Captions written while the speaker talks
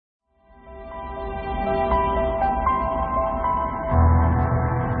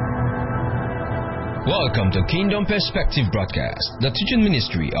Welcome to Kingdom Perspective Broadcast, the teaching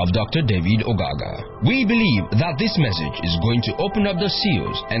ministry of Dr. David Ogaga. We believe that this message is going to open up the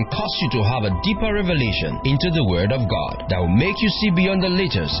seals and cause you to have a deeper revelation into the Word of God that will make you see beyond the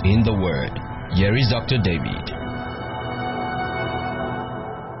letters in the Word. Here is Dr. David.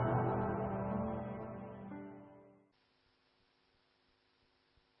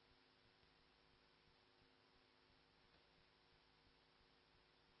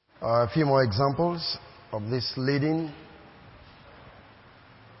 A few more examples of this leading.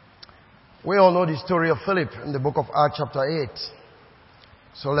 We all know the story of Philip in the book of Acts chapter 8.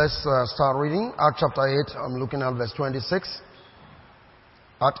 So let's start reading. Acts chapter 8, I'm looking at verse 26.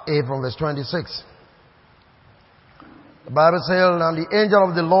 Acts 8 from verse 26. The Bible says, "And the angel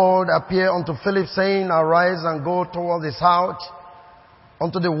of the Lord appeared unto Philip, saying, Arise and go toward the south,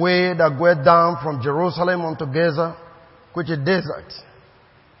 unto the way that goeth down from Jerusalem unto Gaza, which is desert.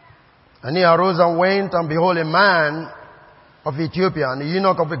 And he arose and went, and behold, a man of Ethiopia, and a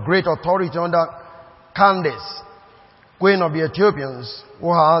eunuch of a great authority under Candace, queen of the Ethiopians,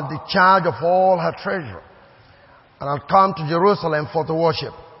 who had the charge of all her treasure, and had come to Jerusalem for to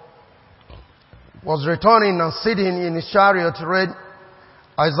worship, was returning and sitting in his chariot to read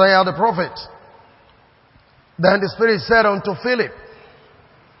Isaiah the prophet. Then the Spirit said unto Philip,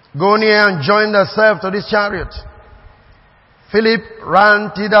 Go near and join thyself to this chariot. Philip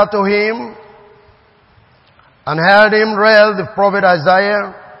ran thither to him, and heard him read the prophet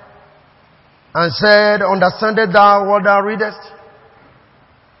Isaiah, and said, Understandest thou what thou readest?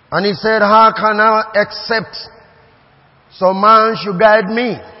 And he said, How can I except some man should guide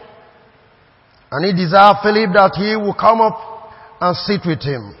me? And he desired Philip that he would come up and sit with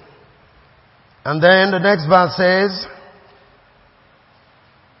him. And then the next verse says,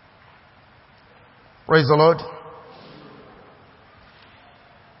 praise the Lord.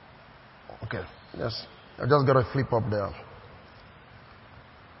 Okay, yes. I just got to flip up there.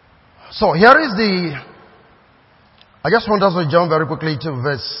 So here is I just want us to jump very quickly to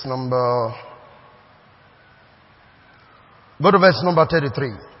go to verse number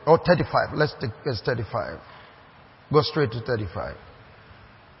 33 or 35. Let's take verse 35. Go straight to 35.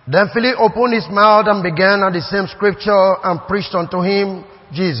 Then Philip opened his mouth and began at the same scripture and preached unto him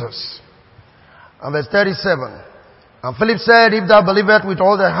Jesus. And verse 37. And Philip said, If thou believest with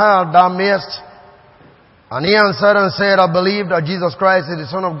all thy heart, thou mayest. And he answered and said, I believe that Jesus Christ is the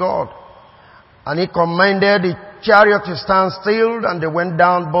Son of God. And he commanded the chariot to stand still, and they went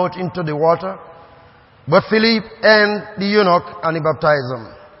down both into the water. But Philip and the eunuch, and he baptized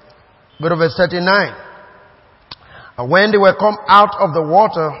them. Go to verse 39. And when they were come out of the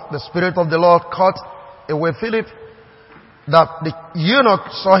water, the Spirit of the Lord caught away Philip, that the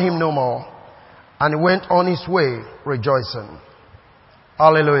eunuch saw him no more, and he went on his way rejoicing.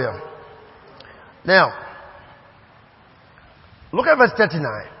 Hallelujah. Now, look at verse 39.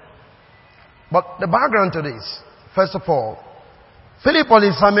 But the background to this, first of all, Philip was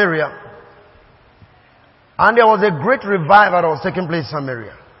in Samaria, and there was a great revival that was taking place in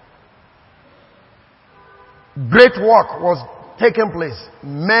Samaria. Great work was taking place.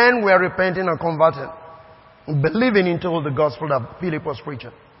 Men were repenting and converting, believing into the gospel that Philip was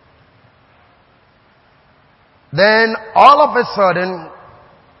preaching. Then, all of a sudden,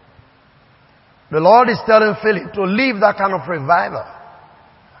 the Lord is telling Philip to leave that kind of revival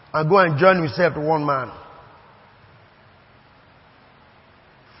and go and join himself to one man.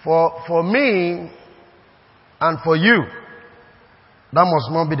 For me and for you, that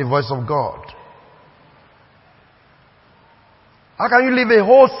must not be the voice of God. How can you leave a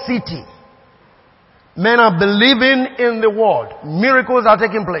whole city? Men are believing in the word. Miracles are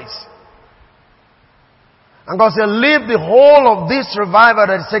taking place. And God said, leave the whole of this revival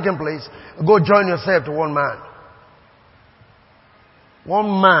that is taking place. Go join yourself to one man.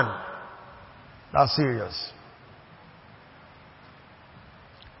 One man. That's serious.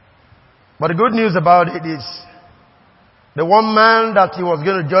 But the good news about it is, the one man that he was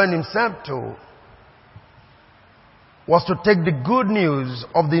going to join himself to was to take the good news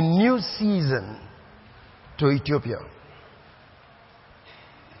of the new season to Ethiopia.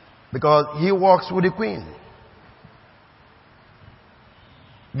 Because he walks with the queen.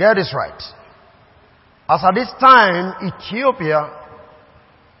 Get this right. As at this time, Ethiopia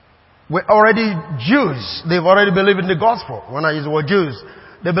were already Jews. They've already believed in the gospel. When I use the word Jews,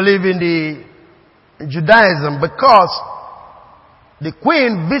 they believe in the Judaism, because the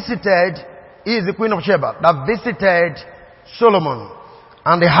queen is the queen of Sheba, that visited Solomon,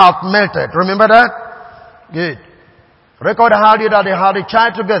 and the heart melted. Remember that? Good. Record how that they had a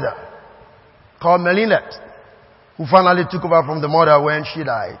child together called Melinet, who finally took over from the mother when she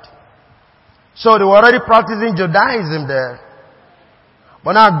died. So they were already practicing Judaism there.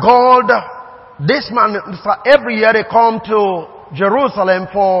 But now God, this man, every year they come to Jerusalem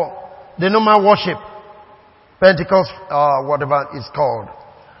for the normal worship. Pentecost, whatever it's called.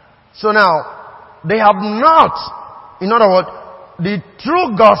 So now, they have not, in other words, the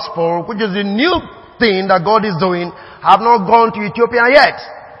true gospel, which is the new thing that God is doing, have not gone to Ethiopia yet.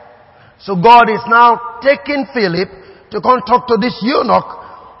 So God is now taking Philip to come talk to this eunuch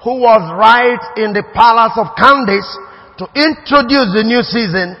who was right in the palace of Candace to introduce the new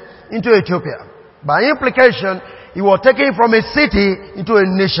season into Ethiopia. By implication, he was taken from a city into a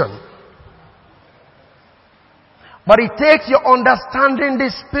nation. But it takes your understanding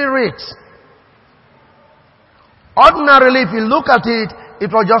the Spirit. Ordinarily, if you look at it, it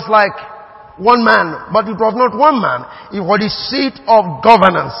was just like one man. But it was not one man. It was the seat of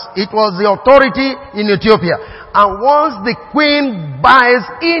governance. It was the authority in Ethiopia. And once the queen buys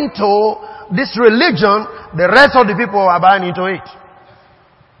into this religion, the rest of the people are buying into it.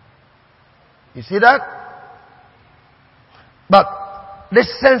 You see that? But the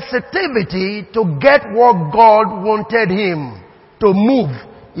sensitivity to get what God wanted him to move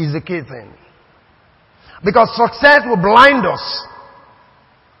is the key thing. Because success will blind us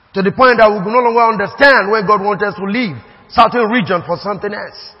to the point that we will no longer understand where God wants us to leave certain region for something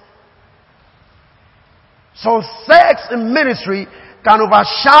else. So sex in ministry can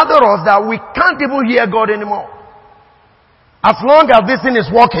overshadow us that we can't even hear God anymore. As long as this thing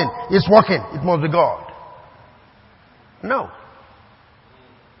is working, it's working. It must be God. No.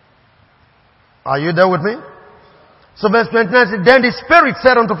 Are you there with me? So verse 29 says, then the Spirit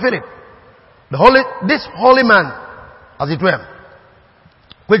said unto Philip, this holy man, as it were,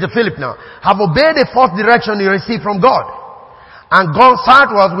 which is Philip now, have obeyed the first direction he received from God, and gone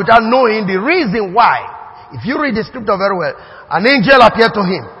southwards without knowing the reason why. If you read the scripture very well, an angel appeared to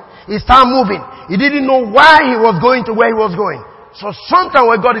him. He started moving. He didn't know why he was going to where he was going. So sometimes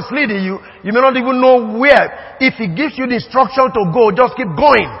when God is leading you, you may not even know where. If He gives you the instruction to go, just keep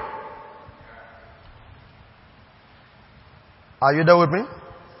going. Are you there with me?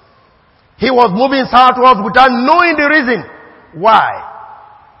 He was moving southwards without knowing the reason why.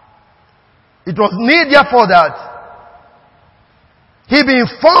 It was need therefore that he be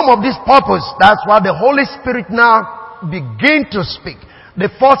informed of this purpose. That's why the Holy Spirit now begin to speak. The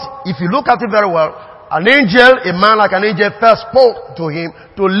first, if you look at it very well, an angel, a man like an angel first spoke to him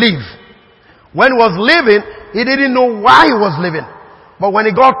to leave. When he was leaving, he didn't know why he was leaving. But when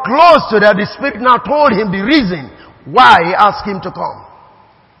he got close to that, the Spirit now told him the reason why he asked him to come.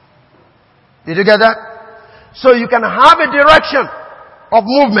 Did you get that? So you can have a direction of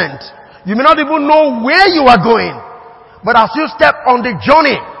movement. You may not even know where you are going. But as you step on the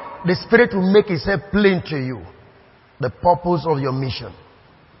journey, the Spirit will make Himself plain to you. The purpose of your mission.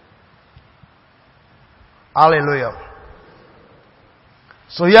 Hallelujah.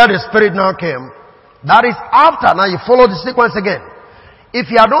 So here the Spirit now came. That is after. Now you follow the sequence again. If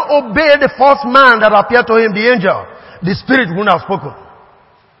he had not obeyed the first man that appeared to him, the angel, the Spirit wouldn't have spoken.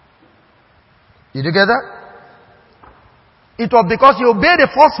 Did you get that? It was because he obeyed the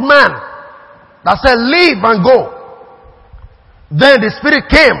first man that said, leave and go. Then the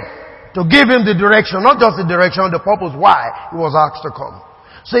Spirit came to give him the direction, not just the direction, the purpose why he was asked to come.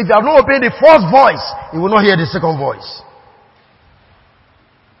 So if you have not obeyed the first voice, you will not hear the second voice.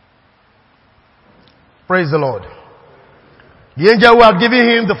 Praise the Lord. The angel who had given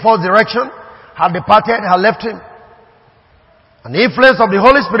him the first direction had departed, had left him. And the influence of the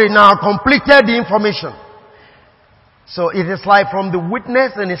Holy Spirit now completed the information. So it is like from the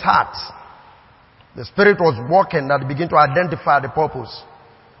witness in his heart, the Spirit was working that he began to identify the purpose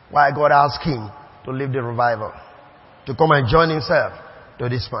why God asked him to leave the revival, to come and join himself to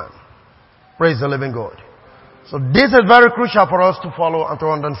this man. Praise the living God. So this is very crucial for us to follow and to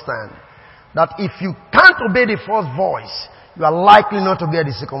understand. That if you can't obey the first voice, you are likely not to get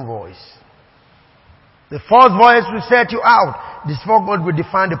the second voice. The first voice will set you out. This first God will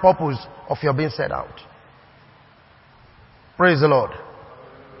define the purpose of your being set out. Praise the Lord.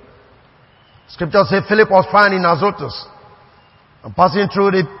 Scripture says Philip was found in Azotus. And passing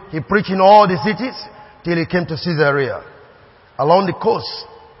through he preached in all the cities till he came to Caesarea. Along the coast,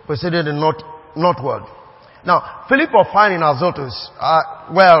 proceeded in northward. Now, Philip was found in Azotus.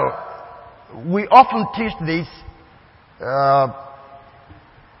 We often teach this.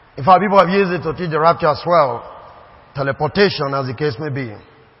 In fact, people have used it to teach the rapture as well. Teleportation, as the case may be.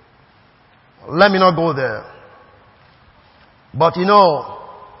 Let me not go there. But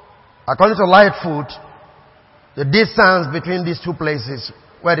according to Lightfoot, the distance between these two places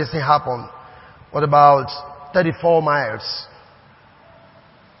where this thing happened was about 34 miles.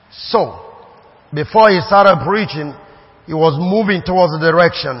 So, before he started preaching, he was moving towards the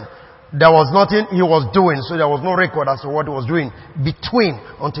direction. There was nothing he was doing, so there was no record as to what he was doing between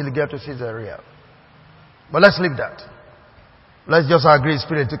until he got to Caesarea. But let's leave that. Let's just agree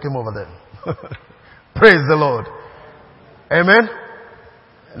Spirit took him over there. Praise the Lord. Amen.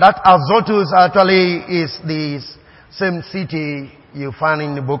 That Azotus actually is the same city you find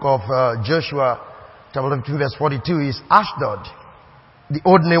in the book of Joshua, chapter 2, verse 42, is Ashdod. The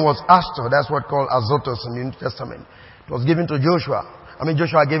old name was Ashdod. That's what called Azotus in the New Testament. It was given to Joshua.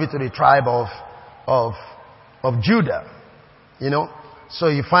 Joshua gave it to the tribe of Judah. So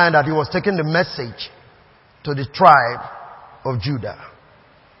you find that he was taking the message to the tribe of Judah,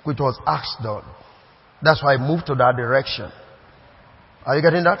 which was Ashdod. That's why he moved to that direction. Are you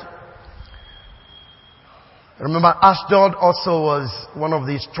getting that? Remember, Ashdod also was one of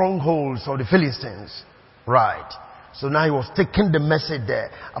the strongholds of the Philistines. Right. So now he was taking the message there.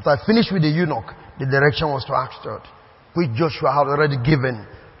 After I finished with the eunuch, the direction was to Ashdod, which Joshua had already given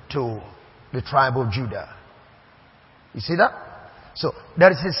to the tribe of Judah. You see that? So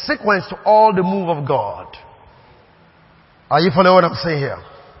there is a sequence to all the move of God. Are you following what I'm saying here?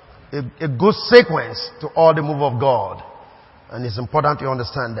 A good sequence to all the move of God. And it's important to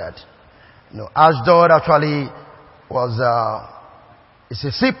understand that. Ashdod actually was, it's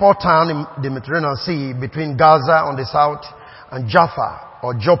a seaport town in the Mediterranean Sea between Gaza on the south and Jaffa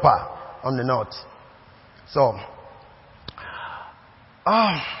or Joppa on the north. So,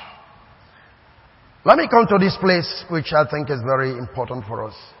 let me come to this place which I think is very important for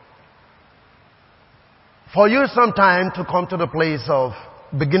us. For you sometime to come to the place of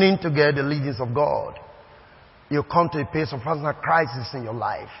beginning to get the leadings of God, you come to a place of personal crisis in your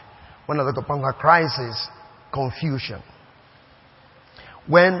life. When I look at personal crisis, confusion.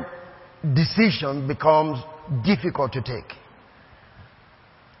 When decision becomes difficult to take.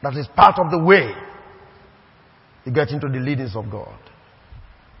 That is part of the way you get into the leadings of God.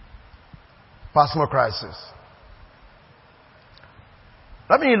 Personal crisis.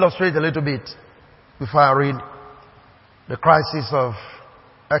 Let me illustrate a little bit before I read the crisis of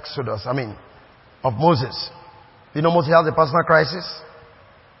Exodus, of Moses. You know Moses has a personal crisis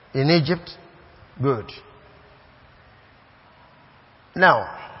in Egypt? Good. Now,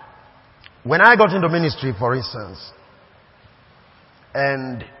 when I got into ministry, for instance,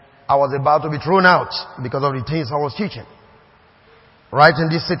 and I was about to be thrown out because of the things I was teaching, right in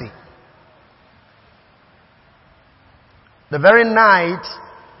this city. The very night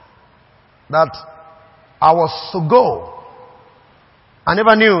that I was to go, I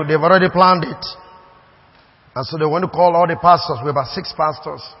never knew they've already planned it. And so they want to call all the pastors. We have about 6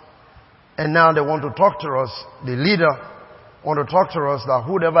 pastors. And now they want to talk to us. The leader want to talk to us that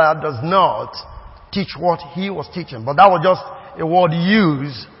whoever does not teach what he was teaching. But that was just a word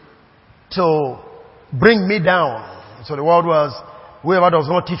used to bring me down. So the word was, whoever does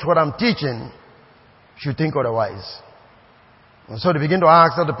not teach what I'm teaching should think otherwise. And so they begin to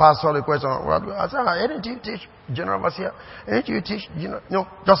ask the pastor the question, well, I said, didn't you teach general overseer? Didn't you teach,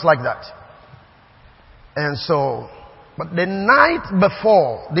 just like that. And so, but the night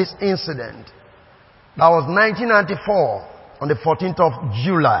before this incident, that was 1994, on the 14th of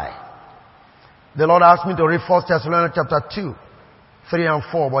July, the Lord asked me to read 1 Thessalonians chapter 2, 3 and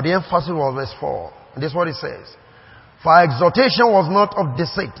 4, but the emphasis was verse 4. And this is what it says. For our exhortation was not of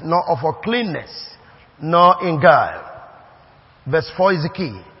deceit, nor of uncleanness, nor in guile. Verse 4 is the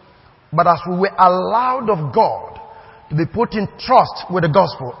key. But as we were allowed of God to be put in trust with the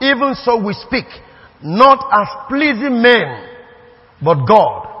gospel, even so we speak, not as pleasing men, but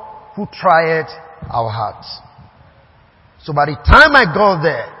God, who trieth our hearts. So by the time I got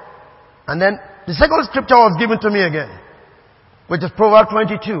there, and then the second scripture was given to me again, which is Proverbs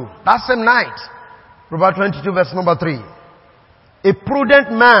 22. That same night, Proverbs 22 verse number 3. A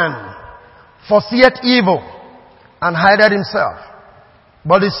prudent man foreseeth evil and hideth himself,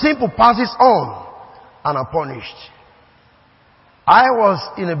 but the simple passes on and are punished. I was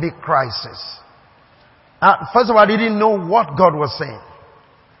in a big crisis. First of all, I didn't know what God was saying.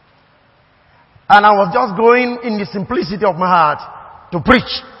 And I was just going in the simplicity of my heart to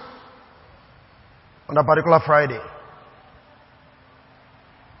preach on that particular Friday.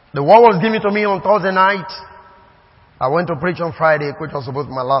 The word was given to me on Thursday night. I went to preach on Friday, which was supposed to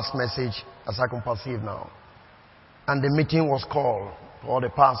be my last message, as I can perceive now. And the meeting was called for all the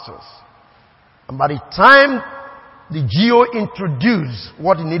pastors. And by the time the GO introduced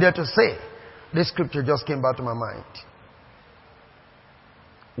what he needed to say, this scripture just came back to my mind.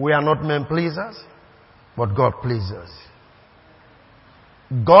 We are not men pleasers, but God pleasers.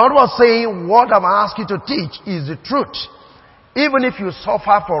 God was saying, what I'm asking you to teach is the truth. Even if you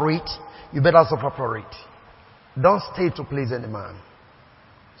suffer for it, you better suffer for it. Don't stay to please any man.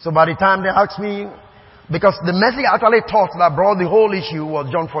 So by the time they asked me, because the message I actually taught that brought the whole issue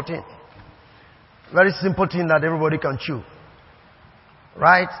was John 14. Very simple thing that everybody can chew.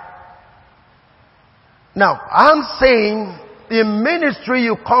 Right? Now, I'm saying in ministry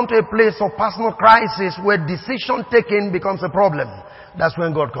you come to a place of personal crisis where decision taking becomes a problem. That's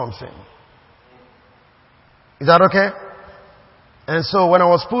when God comes in. Is that okay? And so when I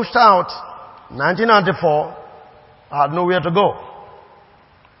was pushed out, 1994, I had nowhere to go.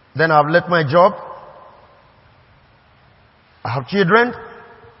 Then I've left my job. I have children.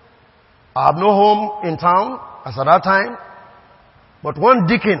 I have no home in town as at that time. But one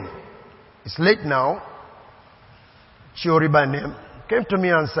deacon, it's late now, Chiori by name, came to me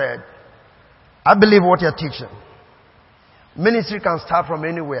and said, I believe what you're teaching. Ministry can start from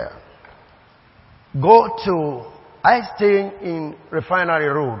anywhere. I stay in Refinery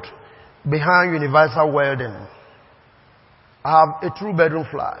Road, behind Universal Welding. I have a 2-bedroom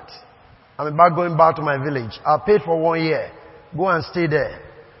flat. I'm about going back to my village. I paid for 1 year. Go and stay there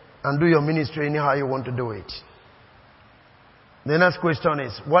and do your ministry anyhow you want to do it. The next question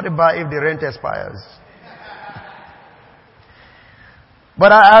is, what about if the rent expires?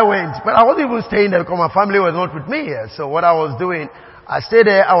 But I went. But I wasn't even staying there because my family was not with me here. So what I was doing, I stayed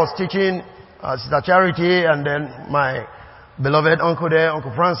there. I was teaching Sister Charity and then my beloved uncle there,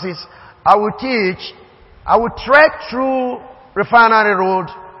 Uncle Francis. I would teach. I would trek through Refinery Road,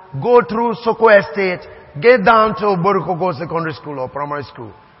 go through Soko Estate, get down to Borikoko Secondary School or Primary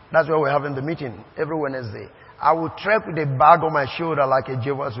School. That's where we're having the meeting every Wednesday. I would trek with a bag on my shoulder like a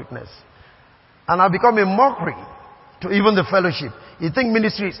Jehovah's Witness. And I become a mockery to even the fellowship. You think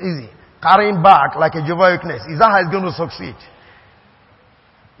ministry is easy? Carrying back like a Jehovah's Witness. Is that how it's going to succeed?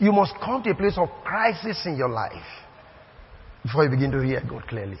 You must come to a place of crisis in your life before you begin to hear God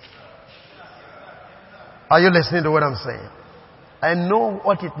clearly. Are you listening to what I'm saying? I know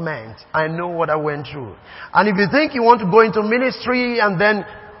what it meant. I know what I went through. And if you think you want to go into ministry and then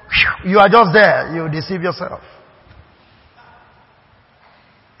you are just there, you deceive yourself.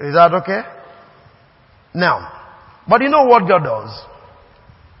 Is that okay? Now, but you know what God does?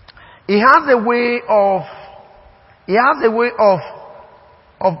 He has a way of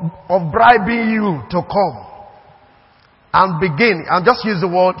bribing you to come and begin. And just use the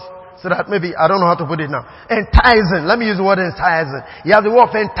word so that maybe, I don't know how to put it now. Enticing. Let me use the word enticing. He has the word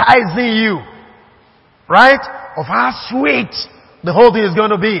of enticing you. Right? Of how sweet the whole thing is going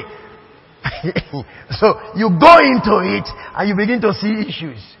to be. So you go into it and you begin to see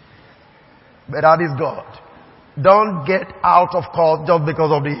issues. But that is God. Don't get out of court just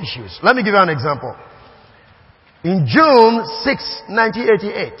because of the issues. Let me give you an example. In June 6,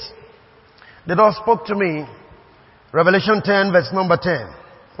 1988, the Lord spoke to me, Revelation 10, verse number 10,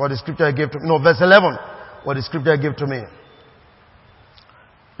 what the scripture I gave to me. No, verse 11, what the scripture I gave to me.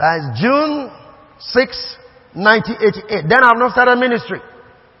 That is June 6, 1988. Then I have not started ministry.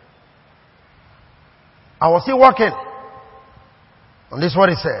 I was still working. And this is what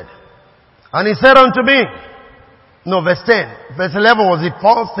he said. And he said unto me, no, verse 10. Verse 11 was the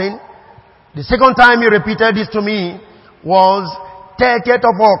first thing. The second time he repeated this to me was 30th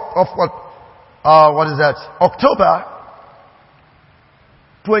of October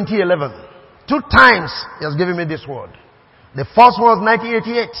 2011. 2 times he has given me this word. The first one was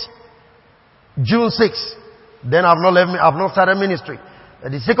 1988, June 6. Then I've not started ministry.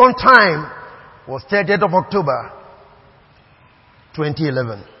 And the second time was 30th of October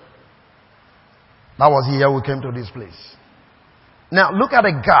 2011. That was the year we came to this place. Now look at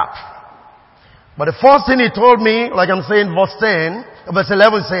the gap. But the first thing he told me, like I'm saying, verse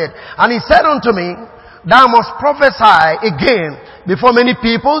 11 said, and he said unto me, thou must prophesy again before many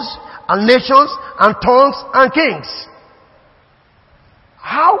peoples and nations and tongues and kings.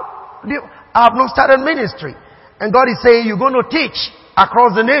 I have not started ministry. And God is saying you're going to teach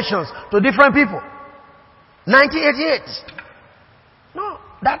across the nations to different people. 1988. No,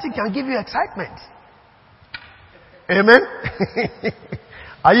 that thing can give you excitement. Amen?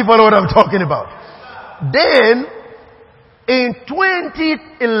 Are you following what I'm talking about? Then, in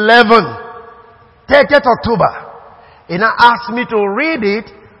 2011, 30th October, he now asked me to read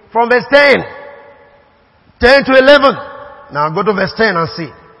it from verse 10. 10 to 11. Now go to verse 10 and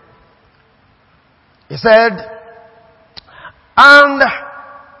see. He said, and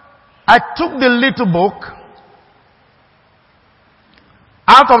I took the little book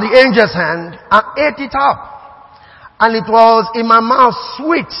out of the angel's hand and ate it up. And it was in my mouth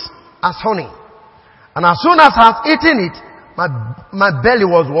sweet as honey. And as soon as I had eaten it, my belly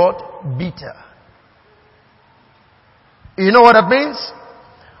was what? Bitter. You know what that means?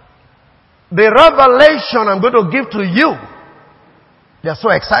 The revelation I'm going to give to you, they're so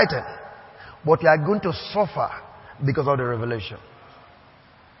excited. But you are going to suffer because of the revelation.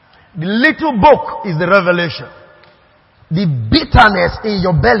 The little book is the revelation. The bitterness in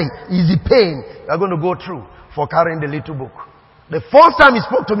your belly is the pain you are going to go through for carrying the little book. The first time he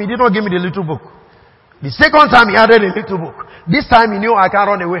spoke to me, he did not give me the little book. The second time he added a little book. This time he knew I can't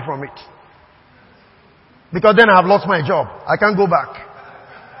run away from it. Because then I have lost my job. I can't go back.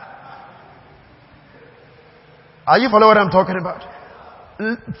 Are you following what I'm talking about?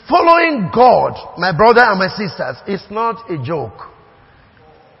 Following God, my brother and my sisters, is not a joke.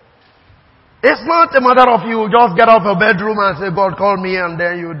 It's not a matter of you just get out of a bedroom and say, God called me, and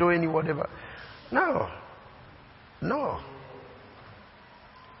then you do any whatever. No. No.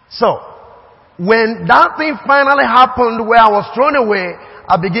 So, when that thing finally happened where I was thrown away,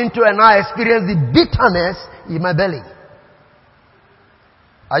 I began to and I experienced the bitterness in my belly.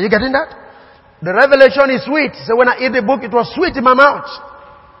 Are you getting that? The revelation is sweet. So when I ate the book, it was sweet in my mouth.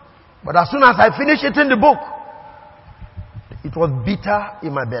 But as soon as I finished eating the book, it was bitter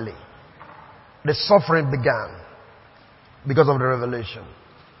in my belly. The suffering began because of the revelation.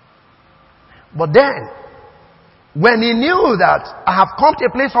 But then, when he knew that I have come to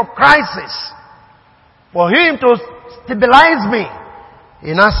a place of crisis, for him to stabilize me,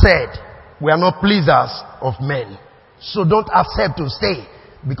 he now said, we are not pleasers of men. So don't accept to stay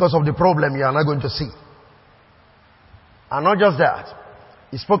because of the problem you are not going to see. And not just that.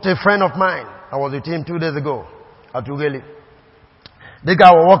 He spoke to a friend of mine. I was with him 2 days ago at Ugeli. The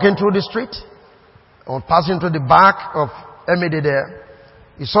guy was walking through the street. I was passing to the back of Emidi there.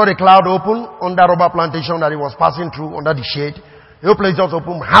 He saw the cloud open on that rubber plantation that he was passing through under the shade. The whole place just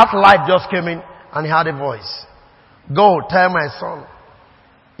opened. Half light just came in and he had a voice. Go tell my son,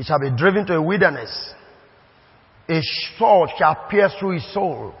 he shall be driven to a wilderness. A sword shall pierce through his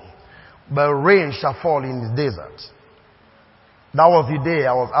soul, but rain shall fall in his desert. That was the day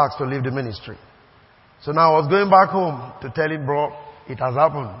I was asked to leave the ministry. So now I was going back home to tell him, bro, it has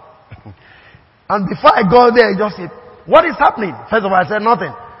happened. And before I got there, he just said, what is happening? First of all, I said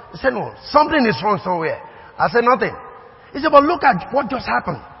nothing. He said, no, something is wrong somewhere. I said nothing. He said, but look at what just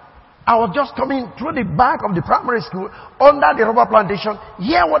happened. I was just coming through the back of the primary school under the rubber plantation.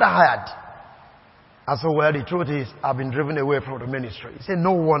 Hear what I had. I said, well, the truth is, I've been driven away from the ministry. He said,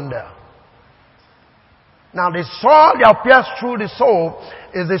 no wonder. Now the sword that pierces through the soul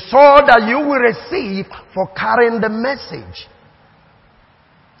is the sword that you will receive for carrying the message.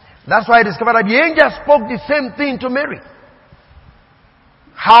 That's why I discovered that the angel spoke the same thing to Mary.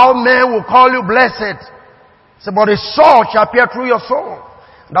 How men will call you blessed. He said, but the sword shall pierce through your soul.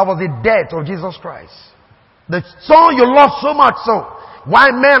 That was the death of Jesus Christ. The son you love so much so, why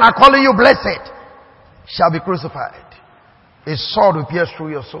men are calling you blessed, shall be crucified. A sword will pierce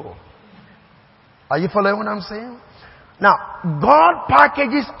through your soul. Are you following what I'm saying? Now, God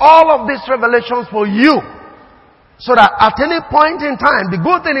packages all of these revelations for you. So that at any point in time, the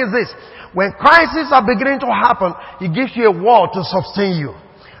good thing is this. When crises are beginning to happen, He gives you a word to sustain you.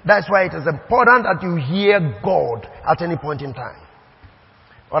 That's why it is important that you hear God at any point in time.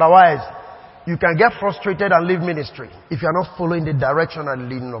 Otherwise, you can get frustrated and leave ministry if you are not following the direction and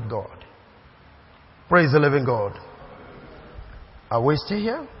leading of God. Praise the living God. Are we still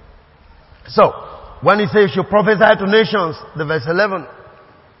here? So, when He says you prophesy to nations, the verse 11,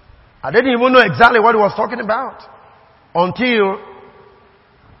 I didn't even know exactly what He was talking about until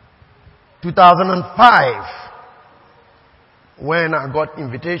 2005, when I got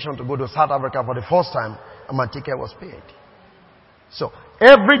invitation to go to South Africa for the first time and my ticket was paid. So,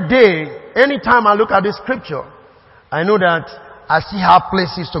 every day, anytime I look at this scripture, I know that I still have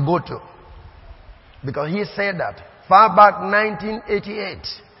places to go to. Because He said that far back 1988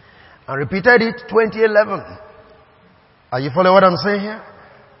 and repeated it 2011. Are you following what I'm saying here?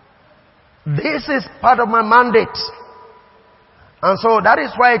 This is part of my mandate. And so that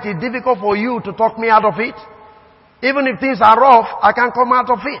is why it is difficult for you to talk me out of it. Even if things are rough, I can come out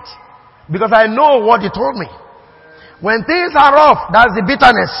of it. Because I know what He told me. When things are rough, that's the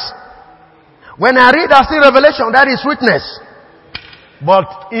bitterness. When I read I see revelation, that is sweetness.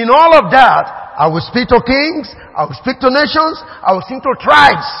 But in all of that, I will speak to kings, I will speak to nations, I will speak to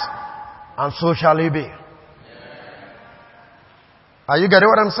tribes. And so shall it be. Are you getting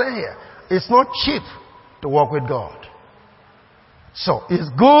what I'm saying here? It's not cheap to walk with God. So, it's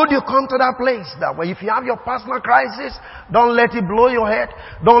good you come to that place that way. If you have your personal crisis, don't let it blow your head.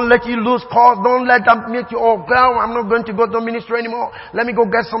 Don't let you lose cause. Don't let them make you, oh, girl, I'm not going to go to ministry anymore. Let me go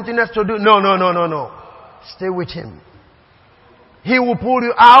get something else to do. No. Stay with Him. He will pull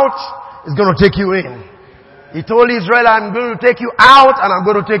you out. He's going to take you in. He told Israel, I'm going to take you out and I'm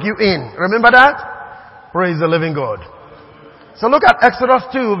going to take you in. Remember that? Praise the living God. So look at Exodus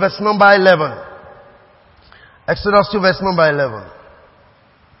 2 verse number 11. Exodus 2 verse number 11.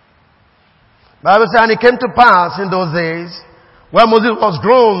 Bible says, and it came to pass in those days, when Moses was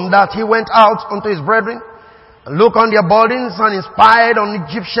grown, that he went out unto his brethren, and looked on their burdens, and espied on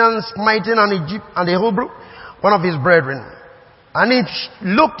Egyptians smiting on Egypt and the Hebrew, one of his brethren. And he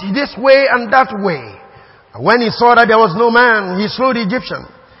looked this way and that way. And when he saw that there was no man, he slew the Egyptian,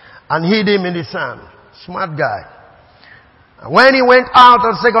 and hid him in the sand. Smart guy. And when he went out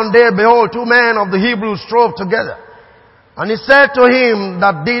on the second day, behold, two men of the Hebrews strove together. And he said to him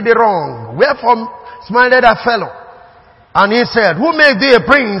that did the wrong, wherefore smited that fellow? And he said, who made thee a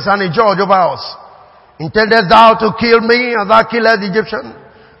prince and a judge over us? Intendest thou to kill me as thou killest the Egyptian?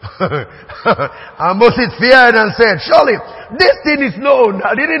 And Moses feared and said, surely this thing is known.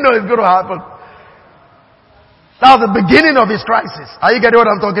 I didn't know it's going to happen. That was the beginning of his crisis. Are you getting what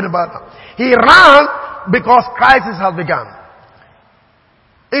I'm talking about? He ran because crisis has begun.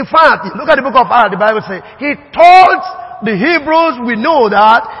 In fact, look at the book of Acts, the Bible says, he told the Hebrews, we know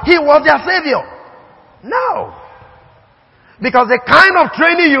that he was their savior. No. Because the kind of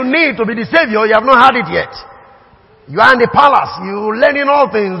training you need to be the savior, you have not had it yet. You are in the palace, you learning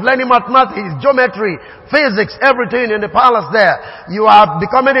all things, learning mathematics, geometry, physics, everything in the palace there. You are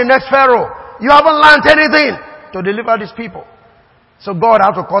becoming the next Pharaoh. You haven't learned anything to deliver these people. So God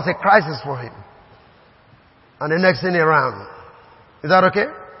had to cause a crisis for him. And the next thing he ran. Is that okay?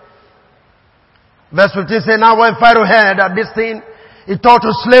 Verse 15 says, now when Pharaoh heard that this thing, he thought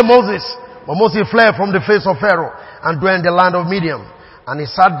to slay Moses. But Moses fled from the face of Pharaoh and dwelt in the land of Midian. And he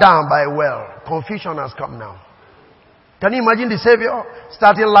sat down by a well. Confusion has come now. Can you imagine the Savior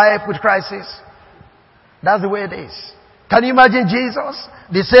starting life with crisis? That's the way it is. Can you imagine Jesus,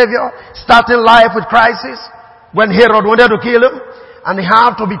 the Savior, starting life with crisis? When Herod wanted to kill him, and he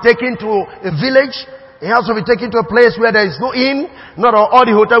had to be taken to a village. He has to be taken to a place where there is no inn, not all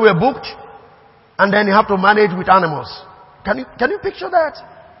the hotels were booked. And then you have to manage with animals. Can you picture that?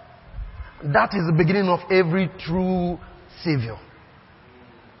 That is the beginning of every true Savior.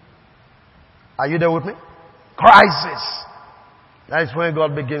 Are you there with me? Crisis. That is when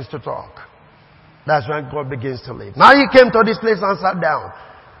God begins to talk. That's when God begins to live. Now he came to this place and sat down.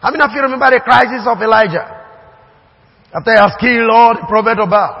 How many of you remember the crisis of Elijah? After he has killed all the prophets of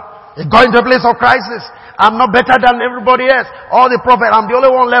Baal. He got into a place of crisis. I'm not better than everybody else. All the prophets, I'm the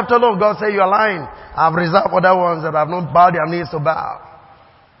only one left alone. God said, you are lying. I've reserved other ones that have not bowed their knees to bow.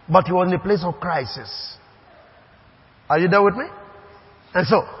 But he was in a place of crisis. Are you there with me? And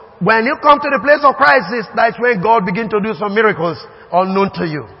so, when you come to the place of crisis, that's when God begins to do some miracles unknown to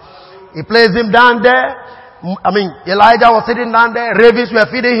you. He placed him down there. Elijah was sitting down there. Ravens were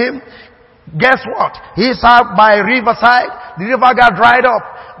feeding him. Guess what? He sat by a riverside. The river got dried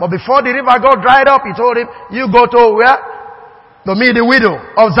up. But before the river got dried up, he told him, you go to where? To meet the widow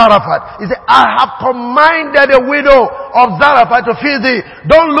of Zarephath. He said, I have commanded the widow of Zarephath to feed thee.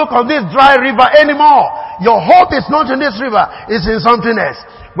 Don't look on this dry river anymore. Your hope is not in this river. It's in something else.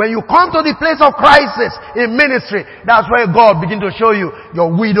 When you come to the place of crisis in ministry, that's where God begins to show you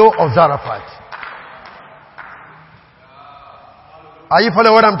your widow of Zarephath. Are you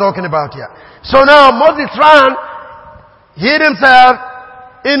following what I'm talking about here? So now Moses ran, hid himself,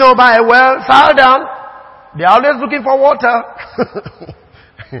 by a well, sat down. They're always looking for water.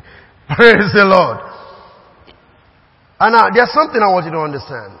 Praise the Lord. And now, there's something I want you to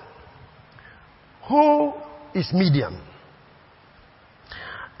understand. Who is Midian?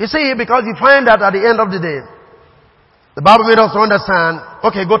 You see, because you find that at the end of the day, the Bible made us to understand.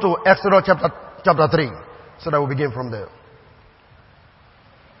 Okay, go to Exodus chapter 3, so that we begin from there.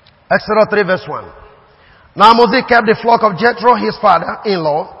 Exodus 3 verse 1. Now Moses kept the flock of Jethro, his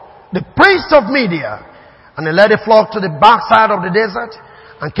father-in-law, the priest of Midian, and he led the flock to the backside of the desert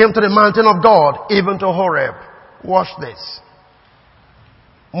and came to the mountain of God, even to Horeb. Watch this.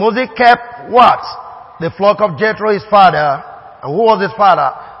 Moses kept what? The flock of Jethro, his father. And who was his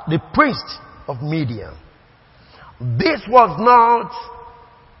father? The priest of Midian. This was not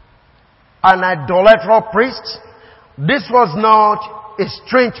an idolatrous priest. This was not a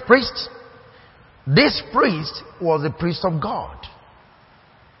strange priest. This priest was a priest of God.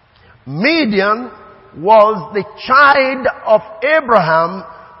 Midian was the child of Abraham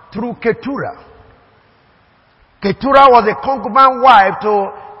through Keturah. Keturah was a concubine wife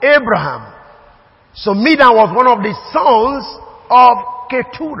to Abraham. So Midian was one of the sons of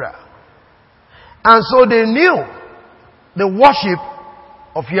Keturah. And so they knew the worship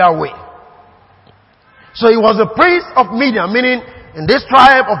of Yahweh. So he was a priest of Midian, meaning in this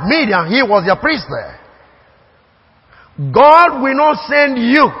tribe of Midian, he was a priest there. God will not send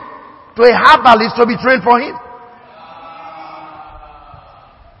you to a herbalist to be trained for him.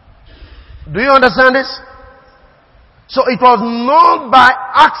 Do you understand this? So it was not by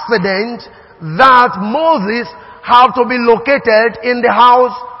accident that Moses had to be located in the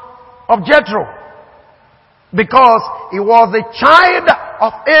house of Jethro. Because he was the child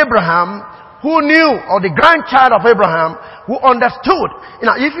of Abraham who knew, or the grandchild of Abraham who understood.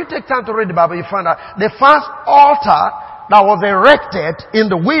 Now, if you take time to read the Bible, you find out the first altar that was erected in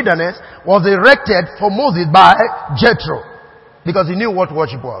the wilderness was erected for Moses by Jethro. Because he knew what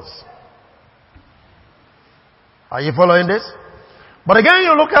worship was. Are you following this? But again,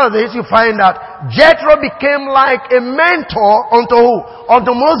 you look at this, you find that Jethro became like a mentor unto who?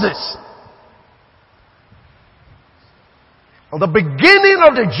 Unto Moses. At the beginning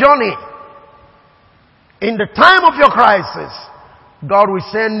of the journey, in the time of your crisis, God will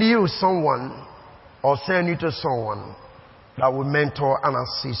send you someone or send you to someone that will mentor and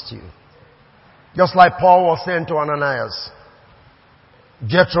assist you. Just like Paul was sent to Ananias.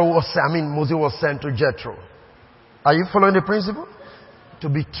 Moses was sent to Jethro. Are you following the principle? To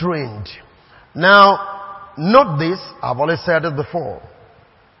be trained. Now, note this. I've already said it before.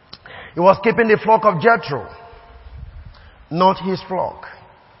 He was keeping the flock of Jethro, not his flock.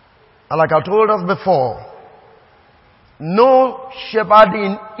 And like I told us before, no shepherd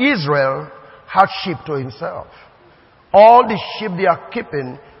in Israel had sheep to himself. All the sheep they are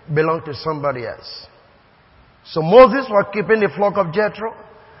keeping belong to somebody else. So Moses was keeping the flock of Jethro.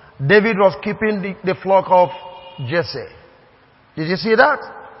 David was keeping the flock of Jesse. Did you see that?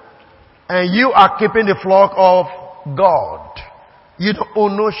 And you are keeping the flock of God. You don't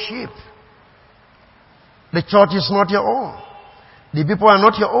own no sheep. The church is not your own. The people are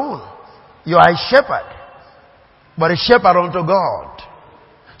not your own. You are a shepherd. But a shepherd unto God.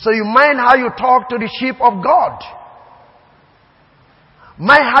 So you mind how you talk to the sheep of God.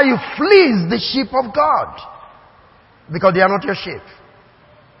 Mind how you fleece the sheep of God. Because they are not your sheep.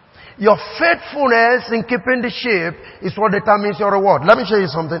 Your faithfulness in keeping the sheep is what determines your reward. Let me show you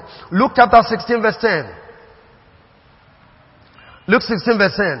something. Luke chapter 16 verse 10. Luke 16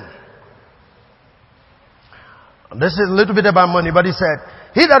 verse 10. This is a little bit about money, but he said,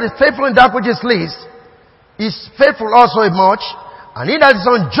 he that is faithful in that which is least is faithful also in much, and he that is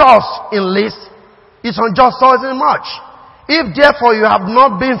unjust in least is unjust also in much. If therefore you have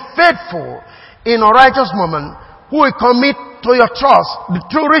not been faithful in a righteous moment, who will commit to your trust the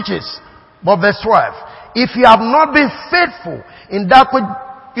true riches? But verse 12, if you have not been faithful in that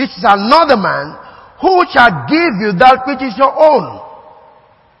which is another man, who shall give you that which is your own?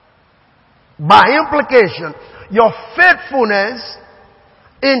 By implication, your faithfulness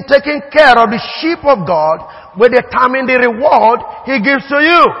in taking care of the sheep of God will determine the reward He gives to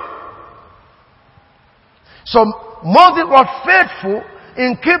you. So Moses was faithful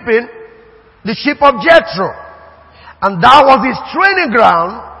in keeping the sheep of Jethro. And that was his training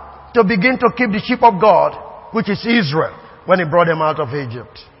ground to begin to keep the sheep of God, which is Israel, when he brought them out of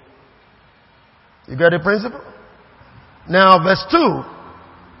Egypt. You get the principle? Now verse 2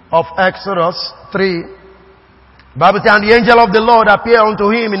 of Exodus 3. Bible says, and the angel of the Lord appeared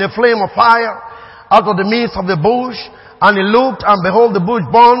unto him in a flame of fire out of the midst of the bush. And he looked, and behold, the bush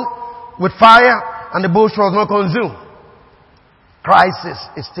burned with fire, and the bush was not consumed. Crisis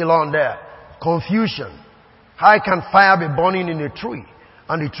is still on there. Confusion. How can fire be burning in a tree,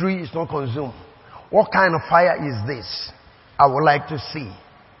 and the tree is not consumed? What kind of fire is this? I would like to see.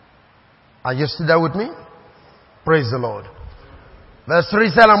 Are you still there with me? Praise the Lord. Verse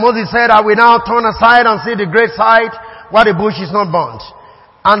 3 said, and Moses said, I will now turn aside and see the great sight where the bush is not burnt.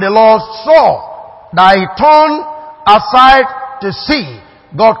 And the Lord saw that he turned aside to see.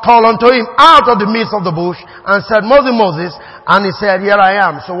 God called unto him out of the midst of the bush and said, Moses, Moses. And he said, here I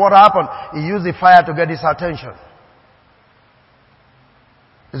am. So what happened? He used the fire to get his attention.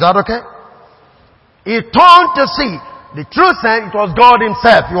 Is that okay? He turned to see. The true sense, it was God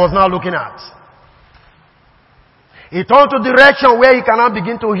himself he was now looking at. He turned to direction where he cannot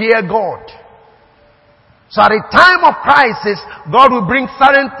begin to hear God. So at a time of crisis, God will bring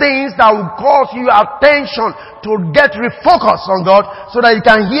certain things that will cause you attention to get refocused on God so that you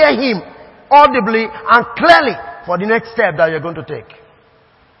can hear Him audibly and clearly for the next step that you're going to take.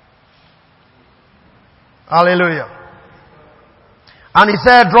 Hallelujah. And he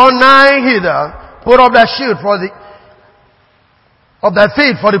said, draw nigh hither, put up thy shield of thy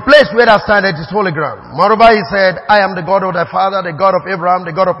feet for the place where thou standest is holy ground. Moreover, he said, I am the God of thy father, the God of Abraham,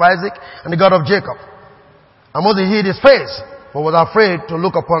 the God of Isaac, and the God of Jacob. And Moses hid his face, but was afraid to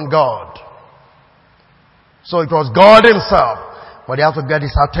look upon God. So it was God himself, but he had to get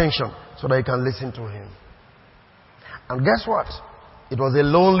his attention so that he can listen to him. And guess what? It was a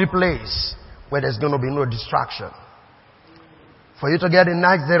lonely place where there's going to be no distraction. For you to get a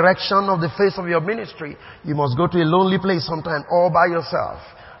nice direction of the face of your ministry, you must go to a lonely place sometime all by yourself.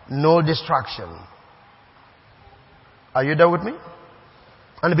 No distraction. Are you there with me?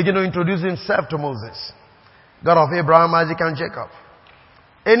 And he began to introduce himself to Moses. God of Abraham, Isaac, and Jacob.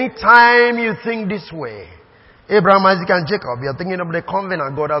 Anytime you think this way, Abraham, Isaac, and Jacob, you're thinking of the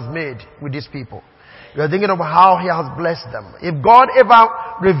covenant God has made with these people. You're thinking of how He has blessed them. If God ever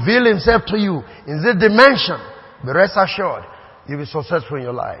revealed Himself to you in this dimension, be rest assured, you'll be successful in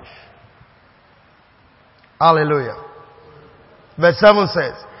your life. Hallelujah. Verse 7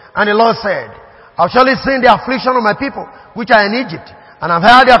 says, and the Lord said, I've surely seen the affliction of my people, which are in Egypt, and I've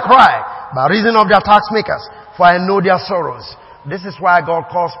heard their cry by reason of their tax makers, for I know their sorrows. This is why God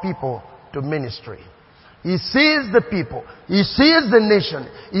calls people to ministry. He sees the people. He sees the nation.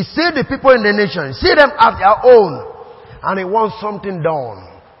 He sees the people in the nation. He sees them as their own. And He wants something done.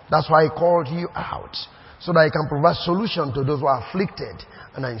 That's why He called you out. So that He can provide solution to those who are afflicted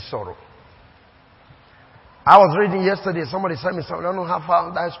and are in sorrow. I was reading yesterday, somebody sent me something. I don't know how far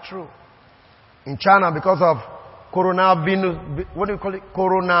that's true. In China, because of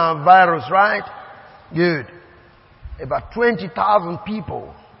coronavirus, right? Good. About 20,000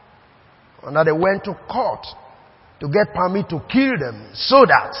 people. And that they went to court to get permit to kill them so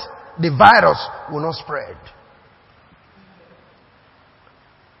that the virus will not spread.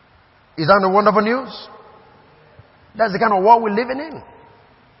 Is that the wonderful news? That's the kind of world we're living in.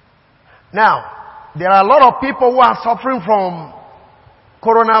 Now, there are a lot of people who are suffering from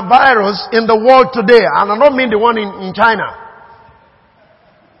coronavirus in the world today. And I don't mean the one in China.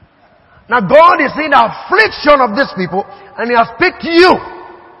 Now God is seeing the affliction of these people and He has picked you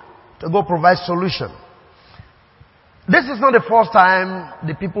to go provide solution. This is not the first time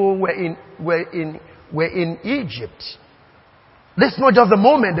the people were in Egypt. This is not just the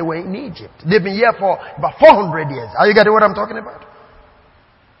moment they were in Egypt. They've been here for about 400 years. Are you getting what I'm talking about?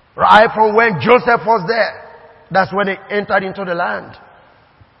 Right from when Joseph was there. That's when they entered into the land.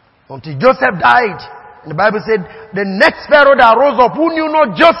 Until Joseph died. And the Bible said, the next Pharaoh that rose up, who knew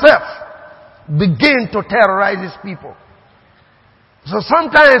not Joseph, began to terrorize his people. So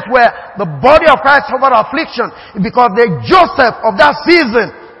sometimes where the body of Christ suffered affliction, is because the Joseph of that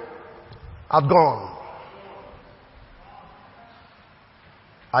season had gone.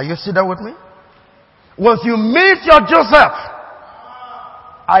 Are you sitting there with me? Once you meet your Joseph,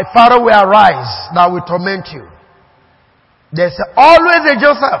 a Pharaoh will arise that will torment you. There's always a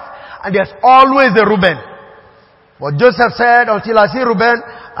Joseph and there's always a Reuben. But Joseph said, until I see Reuben,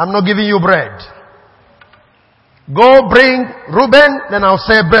 I'm not giving you bread. Go bring Reuben, then I'll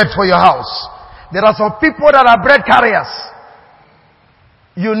sell bread for your house. There are some people that are bread carriers.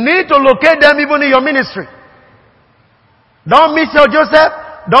 You need to locate them even in your ministry. Don't miss your Joseph.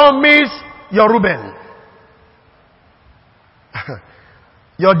 Don't miss your Reuben.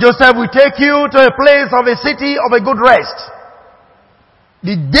 Your Joseph will take you to a place of a city of a good rest.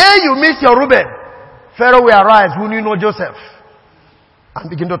 The day you miss your Reuben, Pharaoh will arise who knew no Joseph and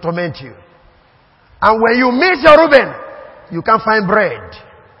begin to torment you. And when you miss your Reuben, you can't find bread.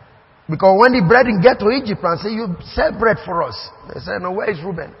 Because when the bread get to Egypt and say, you sell bread for us. They say, no, where is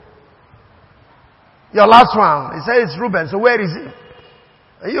Reuben? Your last one, he says it's Reuben, so where is he?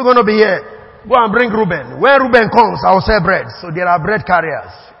 Are you going to be here? Go and bring Reuben. When Reuben comes, I will sell bread. So there are bread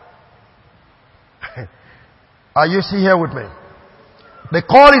carriers. Are you still here with me? The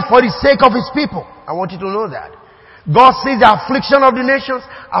call is for the sake of His people. I want you to know that. God sees the affliction of the nations,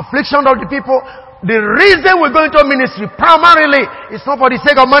 affliction of the people. The reason we're going to ministry primarily is not for the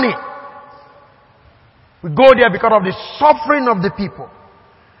sake of money. We go there because of the suffering of the people.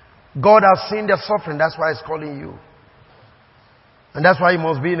 God has seen their suffering. That's why He's calling you. And that's why you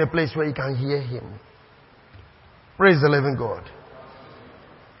must be in a place where you can hear Him. Praise the living God.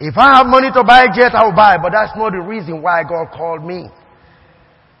 If I have money to buy a jet, I will buy. But that's not the reason why God called me.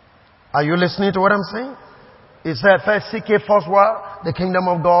 Are you listening to what I'm saying? He said, first seek ye first what? The kingdom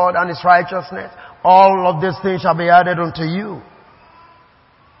of God and His righteousness. All of these things shall be added unto you.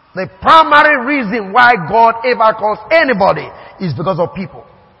 The primary reason why God ever calls anybody is because of people.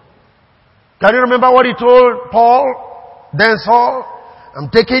 Can you remember what He told Paul? Then Saul, I'm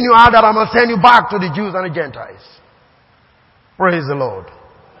taking you out that I must send you back to the Jews and the Gentiles. Praise the Lord.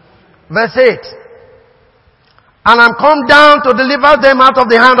 Verse 8. And I'm come down to deliver them out of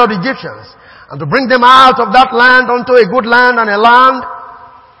the hand of the Egyptians, and to bring them out of that land unto a good land and a land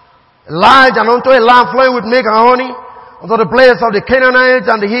large, and unto a land flowing with milk and honey, unto the place of the Canaanites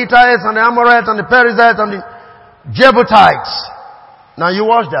and the Hittites and the Amorites and the Perizzites and the Jebusites. Now you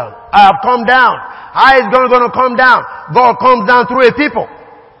watch that. I have come down. How is God going to come down? God comes down through a people.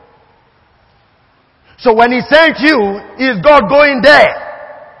 So when He sent you, is God going there?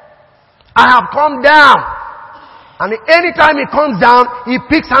 I have come down. And anytime He comes down, He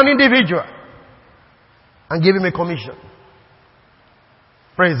picks an individual and give him a commission.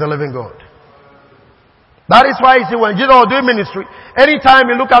 Praise the living God. That is why you see when Jesus was doing ministry, anytime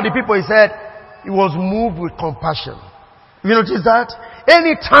He looked at the people, He said, He was moved with compassion. You notice that?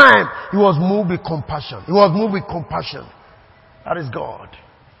 Anytime He was moved with compassion. He was moved with compassion. That is God.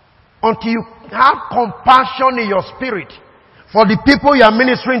 Until you have compassion in your spirit for the people you are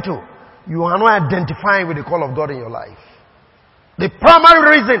ministering to, you are not identifying with the call of God in your life. The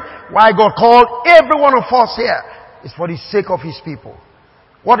primary reason why God called every one of us here is for the sake of His people.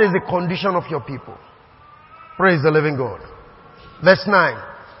 What is the condition of your people? Praise the living God. Verse 9.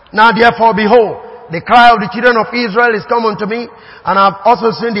 Now therefore, behold, the cry of the children of Israel is come unto me, and I have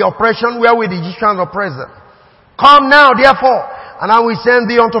also seen the oppression wherewith the Egyptians oppress them. Come now therefore, and I will send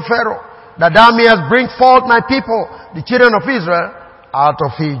thee unto Pharaoh, that thou mayest bring forth my people, the children of Israel, out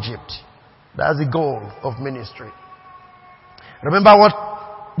of Egypt. That's the goal of ministry. Remember what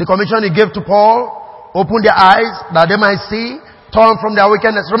the commission He gave to Paul? Open their eyes that they might see, turn from their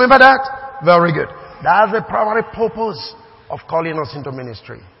wickedness. Remember that? Very good. That's the primary purpose of calling us into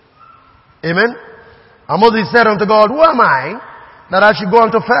ministry. Amen? And Moses said unto God, who am I that I should go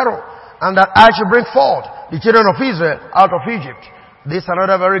unto Pharaoh, and that I should bring forth the children of Israel out of Egypt? These are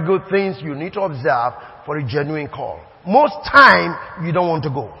another very good things you need to observe for a genuine call. Most time, you don't want to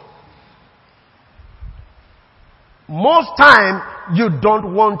go. Most time, you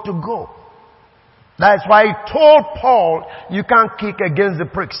don't want to go. That's why He told Paul, you can't kick against the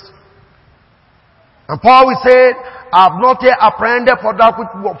pricks. And Paul said, I have not yet apprehended for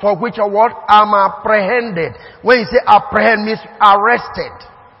that for which or what I'm apprehended. When you say apprehend, means arrested.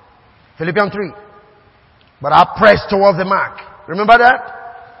 Philippians 3. But I press towards the mark. Remember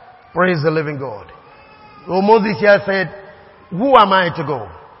that? Praise the living God. So Moses here said, who am I to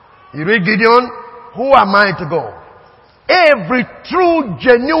go? You read Gideon, who am I to go? Every true,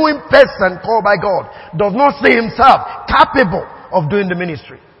 genuine person called by God does not see himself capable of doing the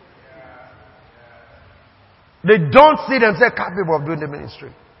ministry. They don't see themselves capable of doing the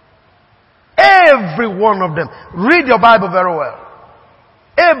ministry. Every one of them. Read your Bible very well.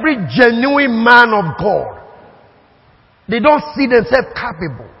 Every genuine man of God, they don't see themselves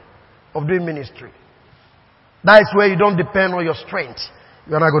capable of doing ministry. That is where you don't depend on your strength.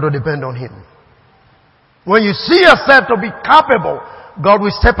 You are not going to depend on Him. When you see yourself to be capable, God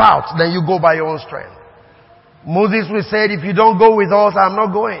will step out. Then you go by your own strength. Moses will say, if you don't go with us, I'm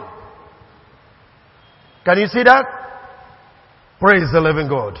not going. Can you see that? Praise the living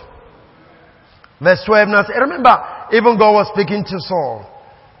God. Verse 12 now. Remember, even God was speaking to Saul.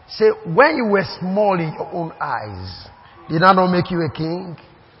 Say, when you were small in your own eyes, did that not make you a king?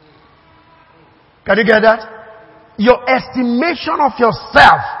 Can you get that? Your estimation of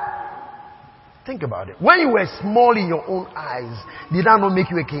yourself. Think about it. When you were small in your own eyes, did that not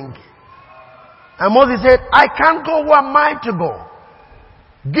make you a king? And Moses said, I can't go. Where am I to go?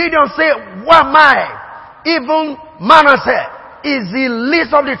 Gideon said, where am I? Even Manasseh is the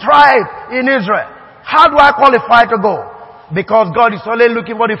least of the tribe in Israel. How do I qualify to go? Because God is only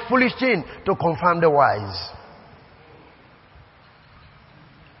looking for the foolish thing to confirm the wise.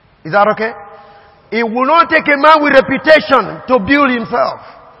 Is that okay? It will not take a man with reputation to build himself.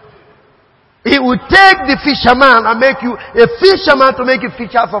 It will take the fisherman and make you a fisherman to make you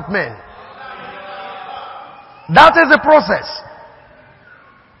fishers of men. That is the process.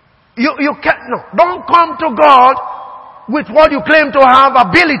 You can't, no, don't come to God with what you claim to have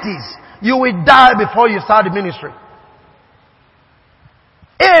abilities. You will die before you start the ministry.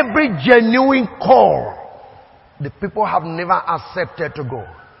 Every genuine call, the people have never accepted to go.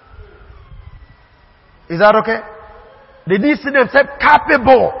 Is that okay? They need to see themselves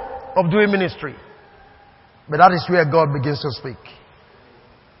capable of doing ministry. But that is where God begins to speak.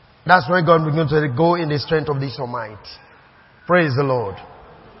 That's where God begins to go in the strength of this might. Praise the Lord.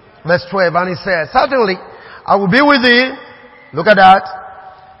 Verse 12, and He says, certainly I will be with thee. Look at that.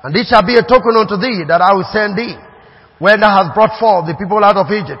 And this shall be a token unto thee that I will send thee. When thou hast brought forth the people out of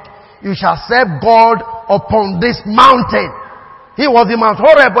Egypt, you shall serve God upon this mountain. He was in Mount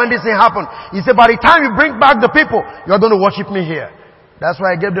Horeb when this thing happened. He said, by the time you bring back the people, you're going to worship me here. That's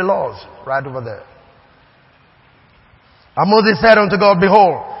why I gave the laws right over there. And Moses said unto God,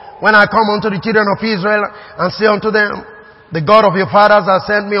 behold, when I come unto the children of Israel and say unto them, the God of your fathers has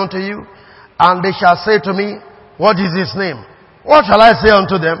sent me unto you, and they shall say to me, what is His name? What shall I say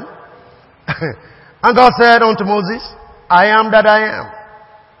unto them? And God said unto Moses, I am that I am.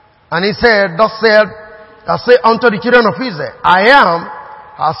 And he said, thus said, I say unto the children of Israel, I am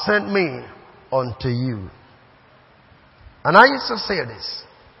has sent me unto you. And I used to say this.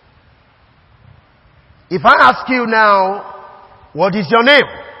 If I ask you now, what is your name?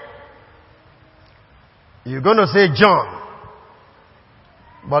 You're going to say John.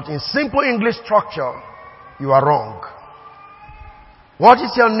 But in simple English structure, you are wrong. What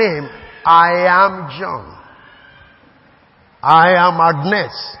is your name? I am John. I am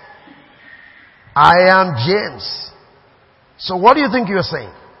Agnes. I am James. So what do you think you're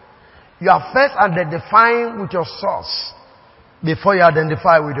saying? You are first identifying with your source before you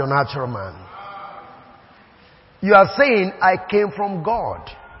identify with your natural man. You are saying, I came from God.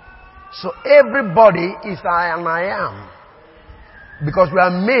 So everybody is I and I am. Because we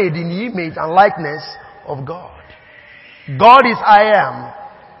are made in the image and likeness of God. God is I am.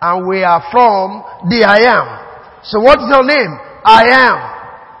 And we are from the I am. So what is your name? I am.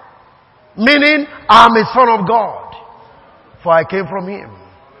 Meaning, I am a son of God. For I came from Him.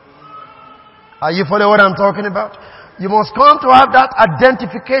 Are you following what I'm talking about? You must come to have that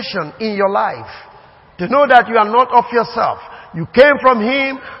identification in your life. To know that you are not of yourself. You came from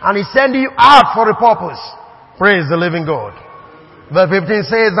Him and He sent you out for a purpose. Praise the living God. Verse 15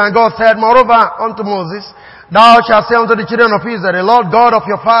 says, and God said, moreover unto Moses, thou shalt say unto the children of Israel, the Lord God of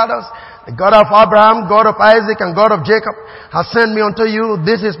your fathers, the God of Abraham, God of Isaac, and God of Jacob, has sent me unto you.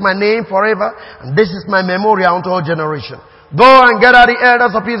 This is my name forever, and this is my memorial unto all generation. Go and gather the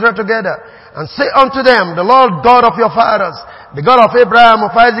elders of Israel together, and say unto them, the Lord God of your fathers, the God of Abraham,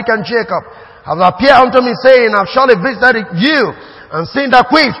 of Isaac, and Jacob, has appeared unto me, saying, I have surely visited you, and seen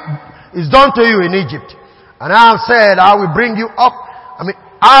that which is done to you in Egypt. And I have said, I will bring you up,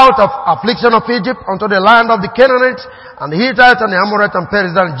 out of affliction of Egypt, unto the land of the Canaanites, and the Hittites, and the Amorites, and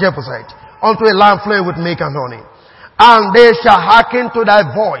Perizzites, and Jebusites, unto a land flowing with milk and honey. And they shall hearken to thy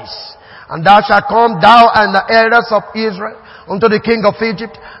voice. And thou shalt come, thou and the elders of Israel, unto the king of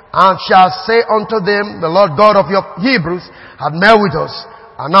Egypt, and shall say unto them, the Lord God of your Hebrews hath met with us.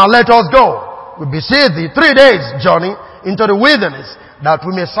 And now let us go. We beseech thee 3 days journey into the wilderness, that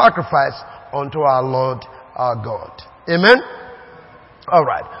we may sacrifice unto our Lord our God. Amen?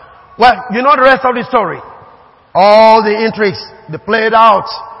 Alright. Well, you know the rest of the story. All the intrigues, they played out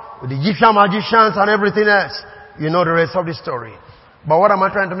with the Egyptian magicians and everything else. You know the rest of the story. But what am I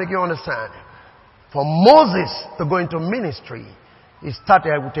trying to make you understand? For Moses to go into ministry, he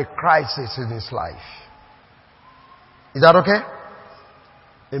started with a crisis in his life. Is that okay?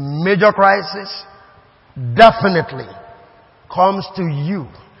 A major crisis definitely comes to you.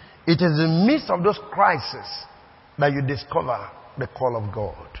 It is in the midst of those crises that you discover the call of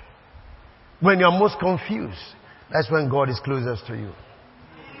God. When you are most confused, that's when God is closest to you.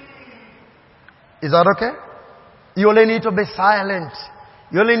 Is that okay? You only need to be silent.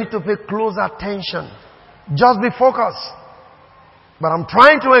 You only need to pay close attention. Just be focused. But I'm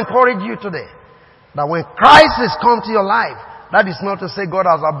trying to encourage you today that when crisis comes to your life, that is not to say God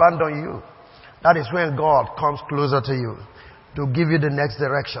has abandoned you. That is when God comes closer to you to give you the next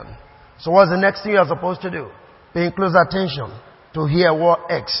direction. So what's the next thing you're supposed to do? Paying close attention to hear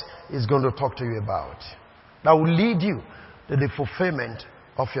what X is going to talk to you about. That will lead you to the fulfillment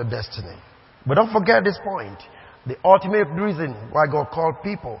of your destiny. But don't forget this point. The ultimate reason why God called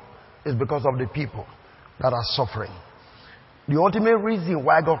people is because of the people that are suffering. The ultimate reason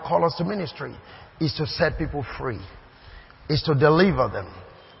why God called us to ministry is to set people free. Is to deliver them.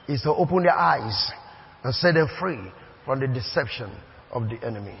 Is to open their eyes and set them free from the deception of the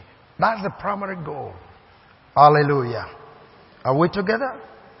enemy. That's the primary goal. Hallelujah. Are we together?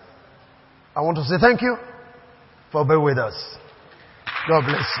 I want to say thank you for being with us. God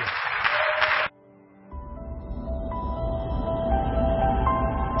bless you.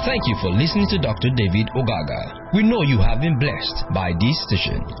 Thank you for listening to Dr. David Ogaga. We know you have been blessed by this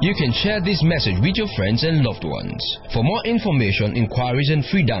station. You can share this message with your friends and loved ones. For more information, inquiries, and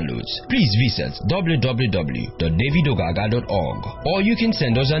free downloads, please visit www.davidogaga.org, or you can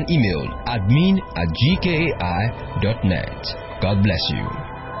send us an email admin@gkai.net. God bless you.